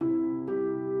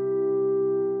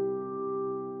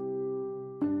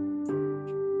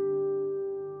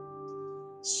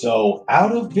So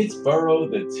out of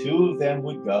Pittsburgh, the two of them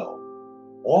would go,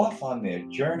 off on their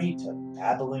journey to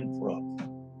Babbling Brook.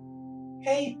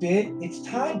 Hey, Bit, it's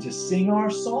time to sing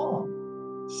our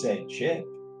song, said Chip.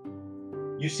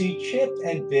 You see, Chip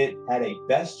and Bit had a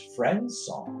best friends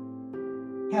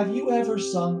song. Have you ever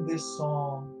sung this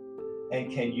song?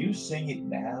 And can you sing it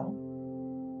now?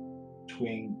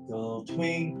 Twinkle,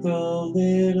 twinkle,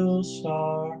 little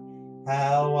star,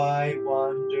 how I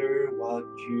wonder what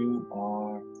you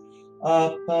are.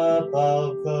 Up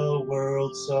above the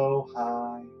world so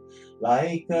high,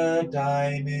 like a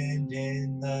diamond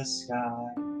in the sky.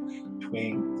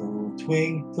 Twinkle,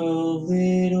 twinkle,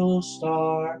 little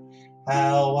star,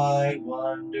 how I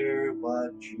wonder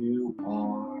what you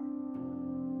are.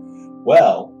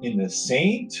 Well, in the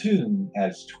same tune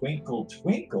as Twinkle,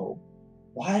 Twinkle,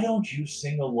 why don't you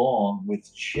sing along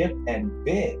with Chip and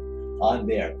Bit on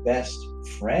their best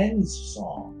friends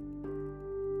song?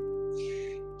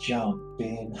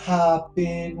 Jumpin',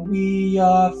 hoppin', we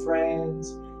are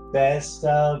friends, best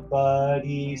of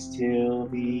buddies till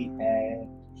the end.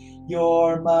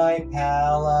 You're my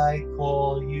pal, I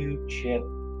call you Chip.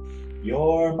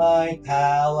 You're my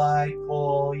pal, I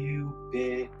call you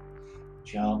Bit.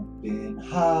 Jumpin',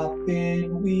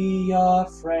 hoppin', we are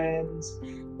friends,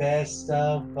 best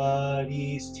of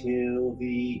buddies till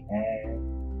the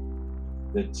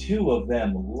end. The two of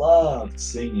them loved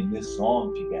singing this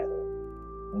song together,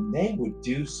 and they would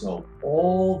do so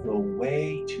all the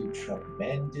way to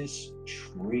Tremendous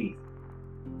Tree.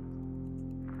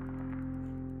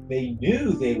 They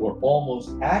knew they were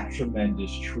almost at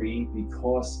Tremendous Tree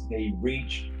because they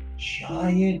reached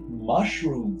Giant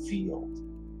Mushroom Field.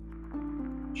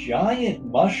 Giant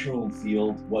Mushroom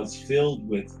Field was filled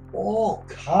with all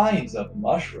kinds of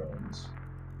mushrooms.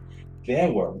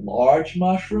 There were large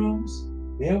mushrooms,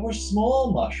 there were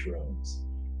small mushrooms,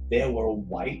 there were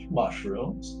white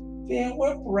mushrooms, there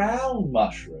were brown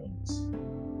mushrooms,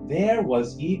 there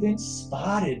was even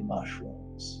spotted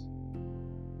mushrooms.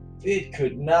 It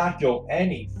could not go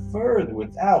any further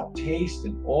without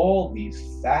tasting all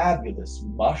these fabulous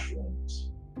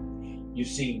mushrooms. You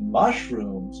see,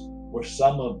 mushrooms were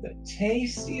some of the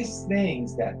tastiest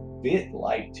things that Bit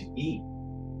liked to eat.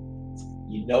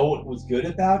 You know what was good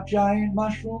about Giant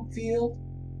Mushroom Field?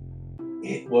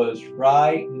 It was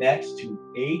right next to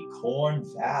Acorn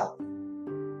Valley.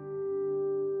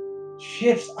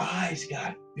 Chip's eyes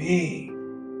got big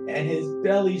and his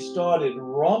belly started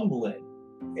rumbling.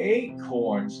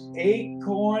 Acorns,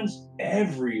 acorns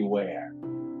everywhere.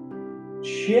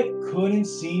 Chip couldn't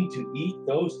seem to eat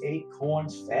those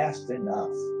acorns fast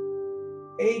enough.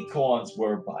 Acorns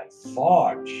were by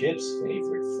far Chip's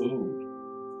favorite food.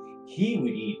 He would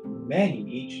eat many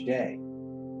each day.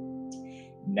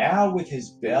 Now, with his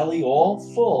belly all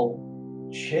full,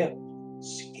 Chip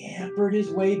scampered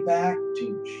his way back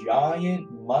to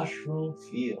Giant Mushroom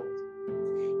Field.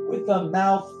 With a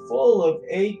mouth full of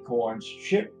acorns,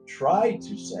 Chip tried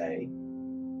to say,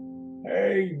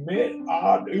 "Hey, Mitt,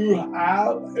 I do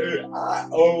have I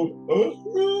own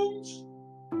mushrooms."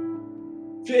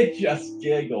 Bit just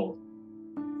giggled.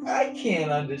 "I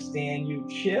can't understand you,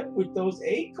 Chip, with those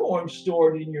acorns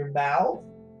stored in your mouth."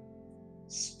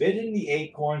 Spitting the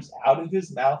acorns out of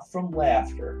his mouth from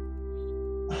laughter,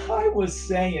 "I was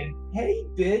saying, hey,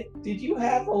 Bit, did you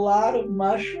have a lot of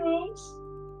mushrooms?"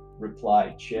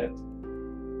 replied Chip.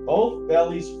 Both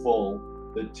bellies full,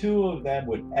 the two of them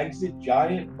would exit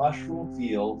Giant Mushroom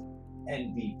Field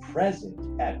and be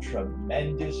present at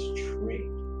Tremendous Tree.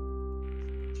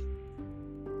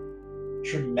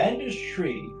 Tremendous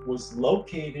Tree was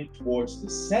located towards the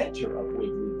center of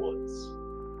Wiggly Woods.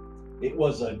 It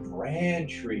was a grand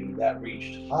tree that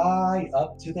reached high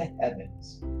up to the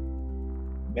heavens.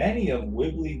 Many of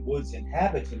Wiggly Woods'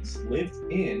 inhabitants lived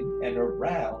in and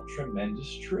around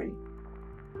Tremendous Tree.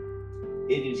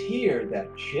 It is here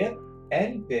that Chip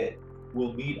and Bit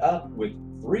will meet up with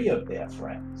three of their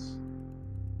friends.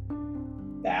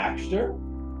 "Baxter?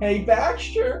 Hey,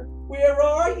 Baxter, where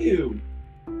are you?"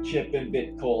 Chip and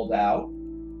Bit called out.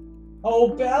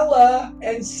 "Oh, Bella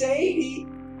and Sadie,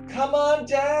 come on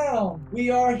down. We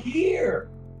are here,"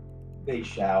 they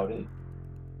shouted.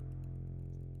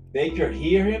 They could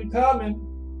hear him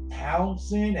coming,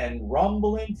 pouncing and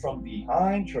rumbling from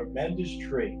behind Tremendous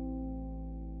Tree.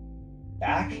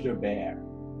 Baxter Bear,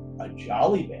 a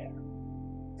jolly bear,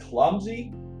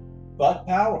 clumsy but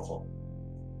powerful.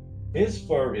 His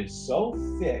fur is so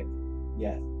thick,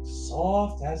 yet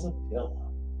soft as a pillow.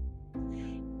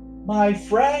 "My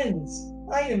friends,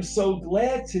 I am so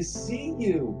glad to see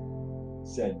you,"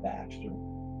 said Baxter.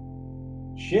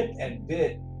 Chip and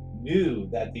Bit knew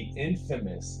that the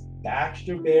infamous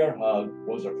Baxter Bear hug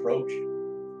was approaching.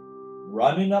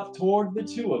 Running up toward the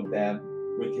two of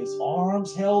them with his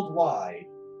arms held wide,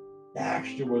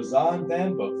 Baxter was on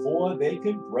them before they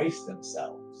could brace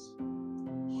themselves,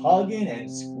 hugging and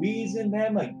squeezing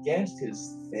them against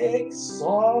his thick,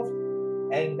 soft,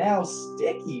 and now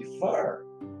sticky fur.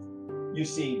 You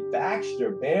see,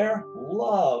 Baxter Bear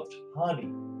loved honey,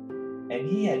 and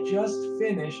he had just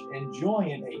finished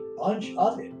enjoying a bunch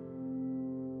of it.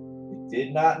 It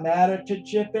did not matter to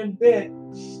Chip and Bit,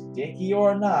 sticky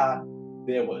or not,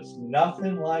 there was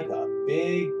nothing like a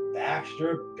big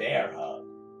Baxter Bear hug.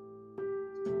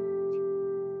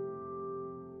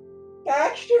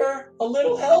 Baxter, a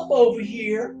little help over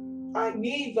here. I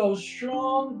need those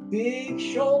strong, big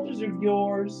shoulders of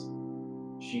yours,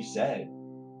 she said.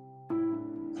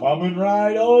 Coming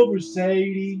right over,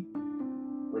 Sadie,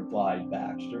 replied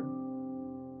Baxter.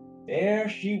 There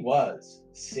she was,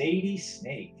 Sadie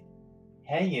Snake,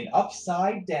 hanging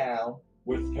upside down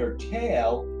with her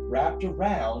tail wrapped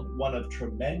around one of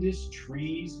Tremendous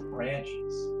Tree's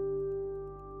branches.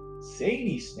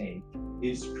 Sadie Snake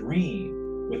is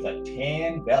green with a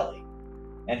tan belly,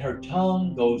 and her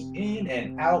tongue goes in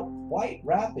and out quite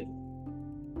rapidly.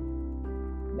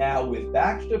 Now, with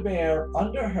Baxter Bear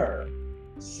under her,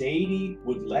 Sadie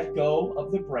would let go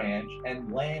of the branch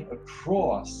and land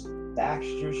across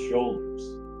Baxter's shoulders.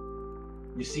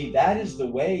 You see, that is the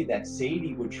way that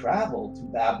Sadie would travel to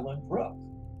Babylon Brook.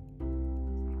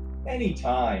 Many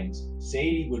times,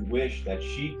 Sadie would wish that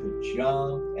she could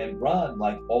jump and run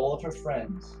like all of her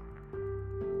friends.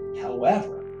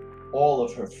 However, all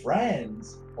of her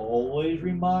friends always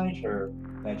remind her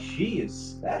that she is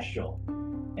special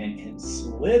and can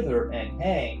slither and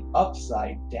hang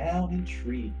upside down in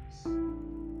trees.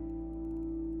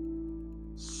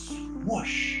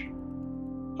 Swoosh!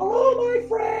 Hello, my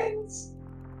friends!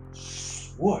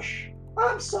 Swoosh!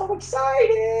 I'm so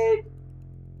excited!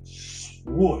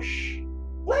 Swoosh!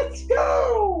 Let's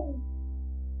go!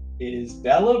 It is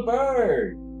Bella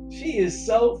Bird. She is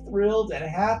so thrilled and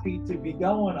happy to be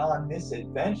going on this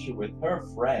adventure with her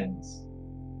friends.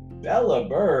 Bella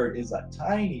Bird is a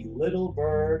tiny little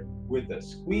bird with a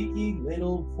squeaky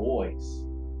little voice.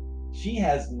 She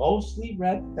has mostly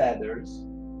red feathers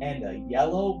and a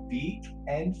yellow beak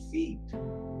and feet.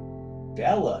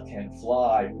 Bella can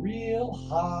fly real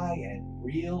high and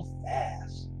real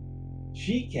fast.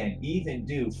 She can even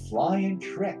do flying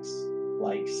tricks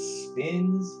like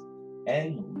spins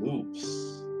and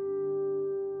loops.